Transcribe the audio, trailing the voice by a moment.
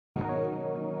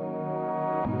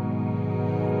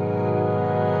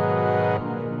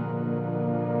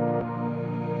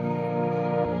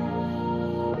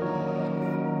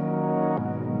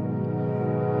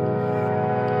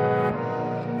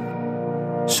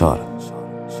chora.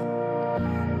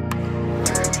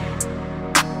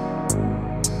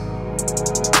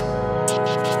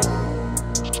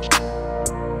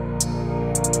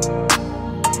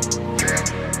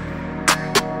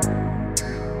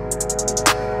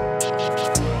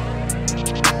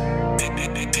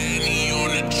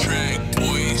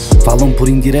 Falam por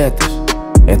indiretas,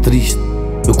 é triste.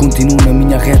 Eu continuo na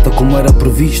minha reta como era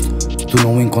previsto. Tu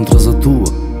não encontras a tua,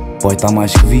 boy, tá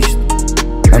mais que visto.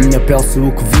 A minha pele sou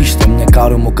eu que visto, a minha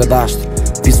cara é o meu cadastro.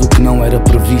 Fiz o que não era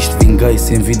previsto, vinguei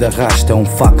sem vida rasta, é um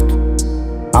facto.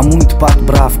 Há muito pato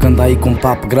bravo que anda aí com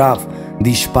papo grave.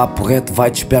 Diz papo reto,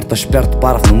 vai desperta, esperto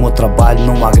parvo. No meu trabalho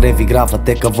não há greve e grave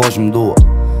até que a voz me doa.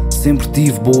 Sempre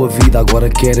tive boa vida, agora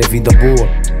quero é vida boa.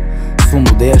 Sou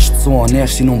modesto, sou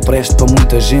honesto e não presto para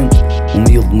muita gente.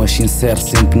 Humilde mas sincero,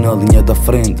 sempre na linha da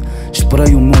frente.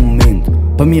 Esperei o meu momento,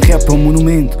 para mim rap é um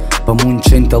monumento. Para muitos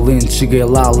sem talento, cheguei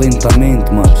lá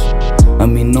lentamente. Mas a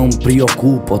mim não me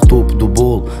preocupa, ao topo do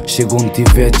bolo chego onde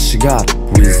tiver de chegar,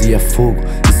 poesia é fogo.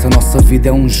 E se a nossa vida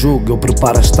é um jogo, eu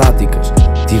preparo as táticas.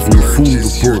 Tive no fundo do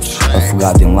poço,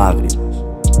 afogado em lágrimas,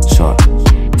 chora.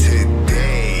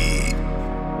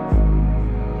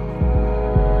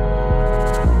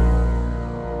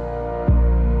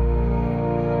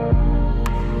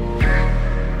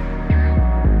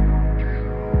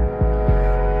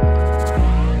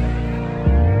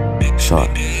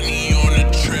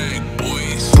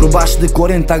 Por baixo de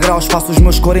 40 graus faço os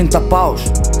meus 40 paus.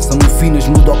 São finas,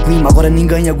 muda o clima, agora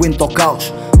ninguém aguenta o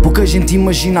caos. Pouca gente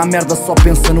imagina a merda, só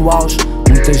pensa no auge.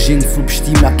 Muita gente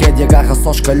subestima a queda e agarra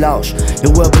só os calhaus.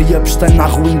 Eu abri a pestana na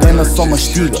rua, engana, só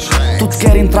mastiga. Tudo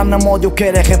quer entrar na moda, eu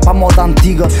quero é rap à moda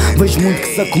antiga. Vejo muito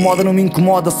que se acomoda, não me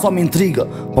incomoda, só me intriga.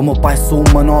 Para o meu pai sou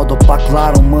uma noda, para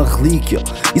claro uma relíquia.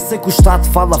 E sei que o Estado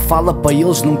fala, para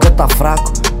eles nunca tá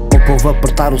fraco. O povo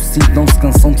apertar o cinto, não se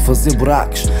cansam de fazer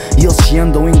buracos. E eles se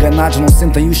andam enganados, não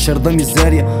sentem o cheiro da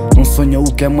miséria. Não sonham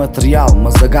o que é material,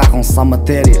 mas agarram-se à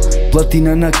matéria.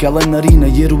 Platina naquela narina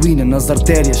e heroína nas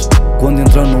artérias. Quando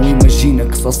entram não imagina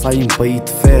que só saem para ir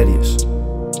de férias.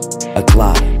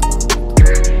 Aclara.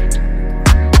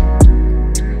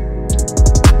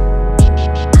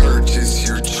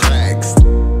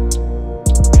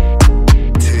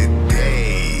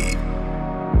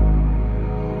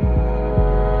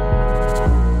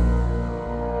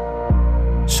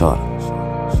 Chora.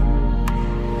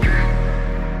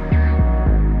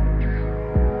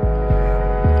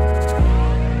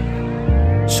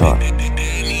 Chora.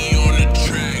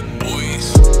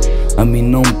 A mim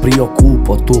não me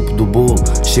preocupa, ao topo do bolo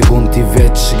chego onde tiver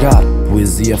de chegar,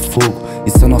 poesia é fogo.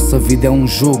 E se a nossa vida é um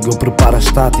jogo, eu preparo as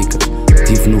táticas.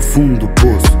 Tive no fundo do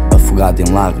poço, afogado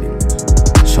em lágrimas,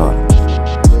 chora.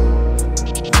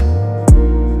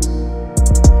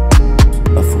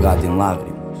 Afogado em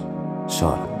lágrimas,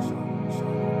 chora.